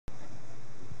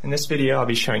In this video I'll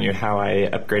be showing you how I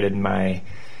upgraded my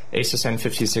Asus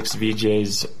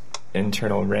N56VJ's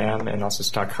internal RAM and also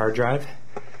stock hard drive.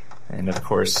 And of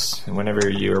course, whenever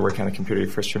you are working on the computer, you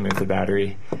first remove the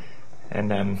battery.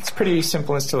 And it's a pretty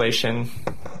simple installation,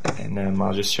 and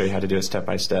I'll just show you how to do it step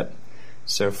by step.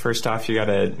 So first off, you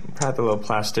gotta pry out the little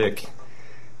plastic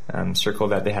circle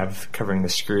that they have covering the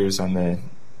screws on the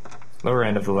lower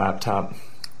end of the laptop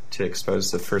to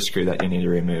expose the first screw that you need to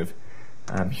remove.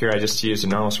 Here I just used a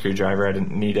normal screwdriver. I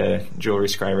didn't need a jewelry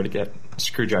screwdriver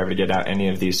to get out any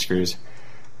of these screws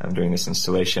during this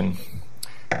installation.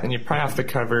 Then you pry off the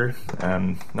cover.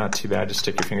 Not too bad, just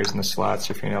stick your fingers in the slots,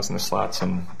 your fingernails in the slots,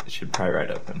 and it should pry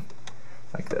right open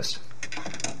like this.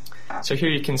 So here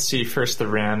you can see first the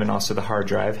RAM and also the hard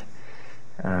drive.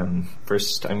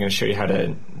 First I'm going to show you how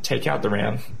to take out the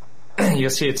RAM. You'll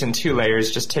see it's in two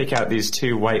layers. Just take out these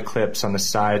two white clips on the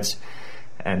sides,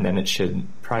 and then it should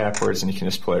pry upwards and you can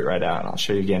just pull it right out. I'll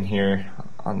show you again here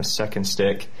on the second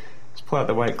stick. Just pull out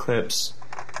the white clips,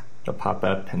 it'll pop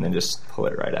up, and then just pull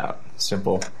it right out.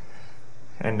 Simple.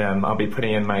 And I'll be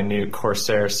putting in my new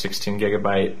Corsair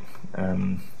 16GB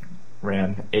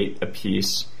RAM, 8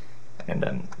 apiece.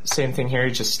 And same thing here,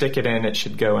 you just stick it in, it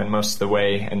should go in most of the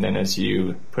way, and then as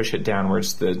you push it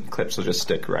downwards the clips will just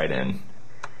stick right in,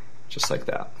 just like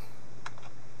that.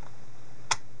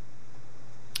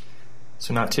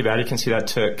 So not too bad. You can see that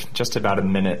took just about a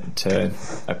minute to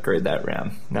upgrade that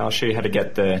RAM. Now I'll show you how to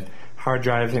get the hard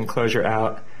drive enclosure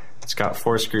out. It's got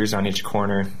 4 screws on each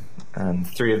corner,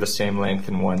 3 of the same length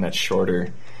and 1 that's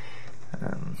shorter.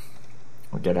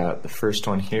 We'll get out the first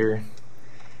one here,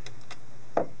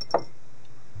 and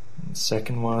the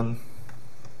second one,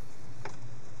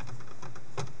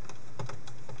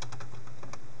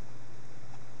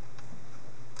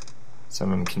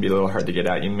 some of them can be a little hard to get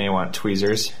out. You may want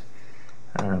tweezers,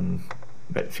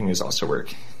 but fingers also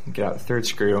work. Get out the third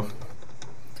screw.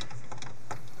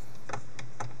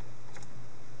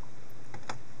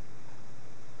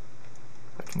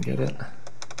 If I can get it.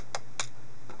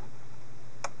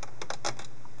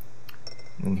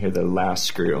 And here the last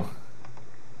screw.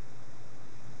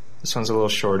 This one's a little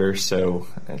shorter, so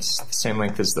it's the same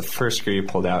length as the first screw you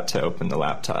pulled out to open the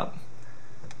laptop.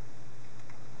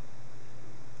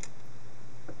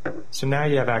 So now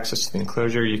you have access to the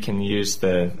enclosure. You can use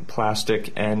the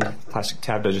plastic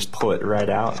tab to just pull it right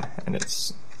out, and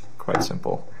it's quite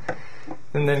simple.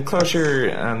 And the enclosure,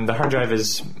 the hard drive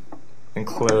is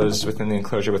enclosed within the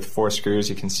enclosure with 4 screws.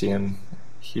 You can see them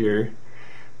here.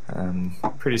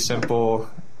 Pretty simple.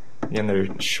 Again,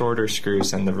 they're shorter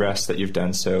screws than the rest that you've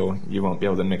done, so you won't be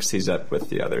able to mix these up with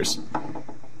the others.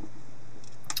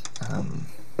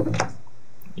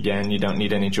 Again, you don't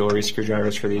need any jewelry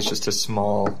screwdrivers for these, just a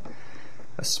small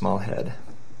head.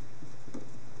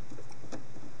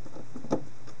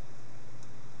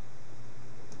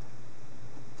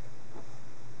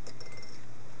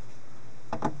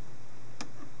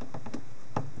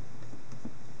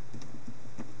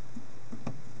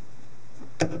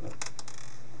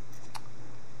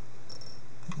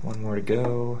 One more to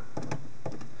go.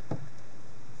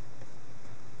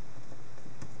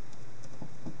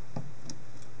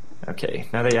 Okay,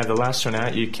 now that you have the last one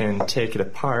out, you can take it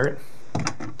apart,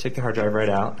 take the hard drive right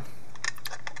out,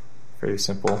 very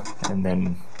simple, and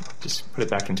then just put it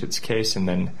back into its case. And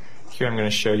then here I'm going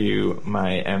to show you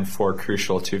my M4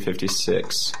 Crucial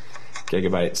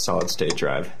 256GB solid state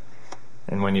drive.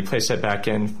 And when you place that back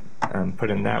in, put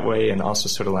it in that way, and also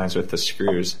sort of lines with the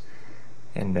screws.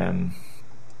 And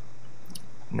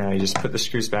now you just put the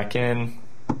screws back in,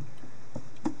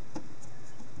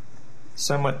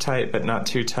 somewhat tight but not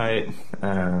too tight,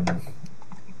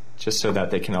 just so that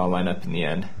they can all line up in the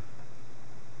end.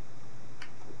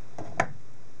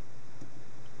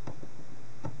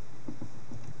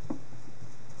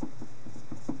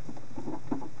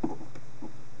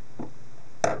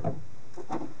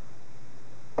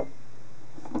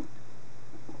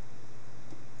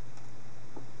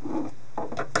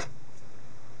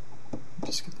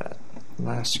 Just get that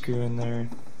last screw in there.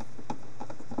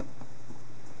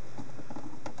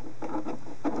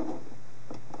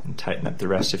 And tighten up the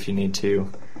rest if you need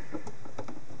to.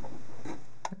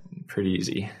 Pretty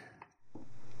easy.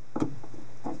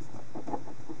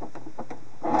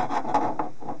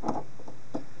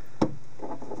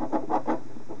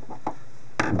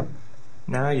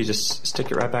 Now you just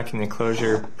stick it right back in the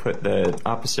enclosure, put the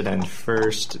opposite end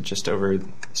first, just over the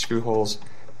screw holes,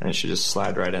 and it should just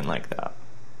slide right in like that.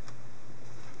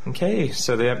 Okay,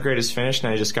 so the upgrade is finished.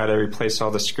 Now you just got to replace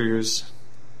all the screws.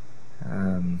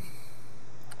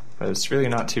 But it's really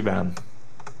not too bad.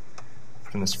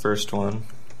 Put in this first one.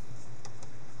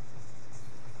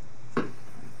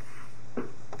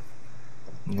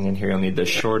 And then here you'll need the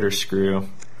shorter screw,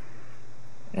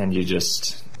 and you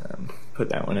just put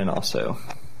that one in also.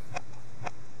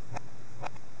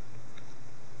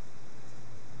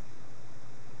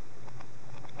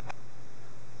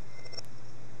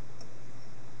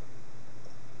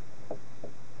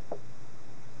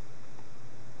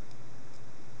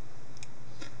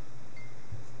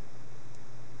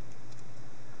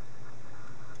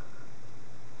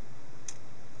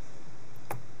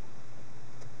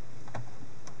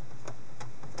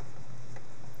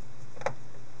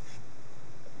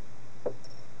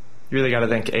 You really got to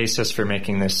thank Asus for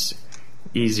making this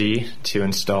easy to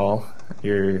install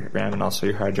your RAM and also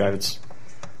your hard drive. It's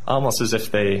almost as if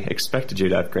they expected you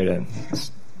to upgrade it.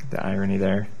 It's the irony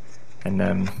there.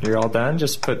 And you're all done.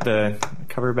 Just put the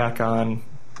cover back on,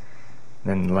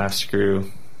 then the last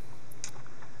screw.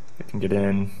 It can get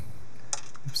in.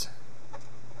 Oops.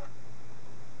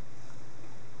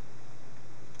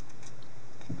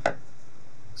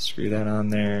 Screw that on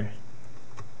there.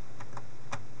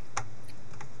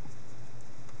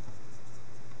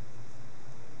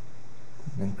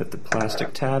 Then put the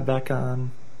plastic tab back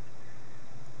on,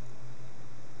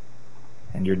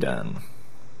 and you're done.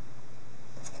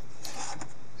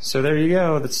 So there you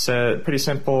go. That's a pretty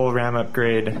simple RAM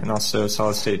upgrade and also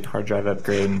solid state hard drive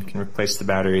upgrade. You can replace the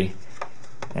battery,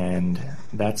 and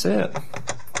that's it.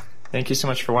 Thank you so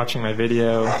much for watching my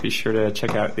video. Be sure to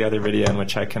check out the other video in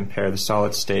which I compare the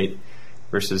solid state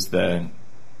versus the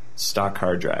stock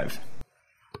hard drive.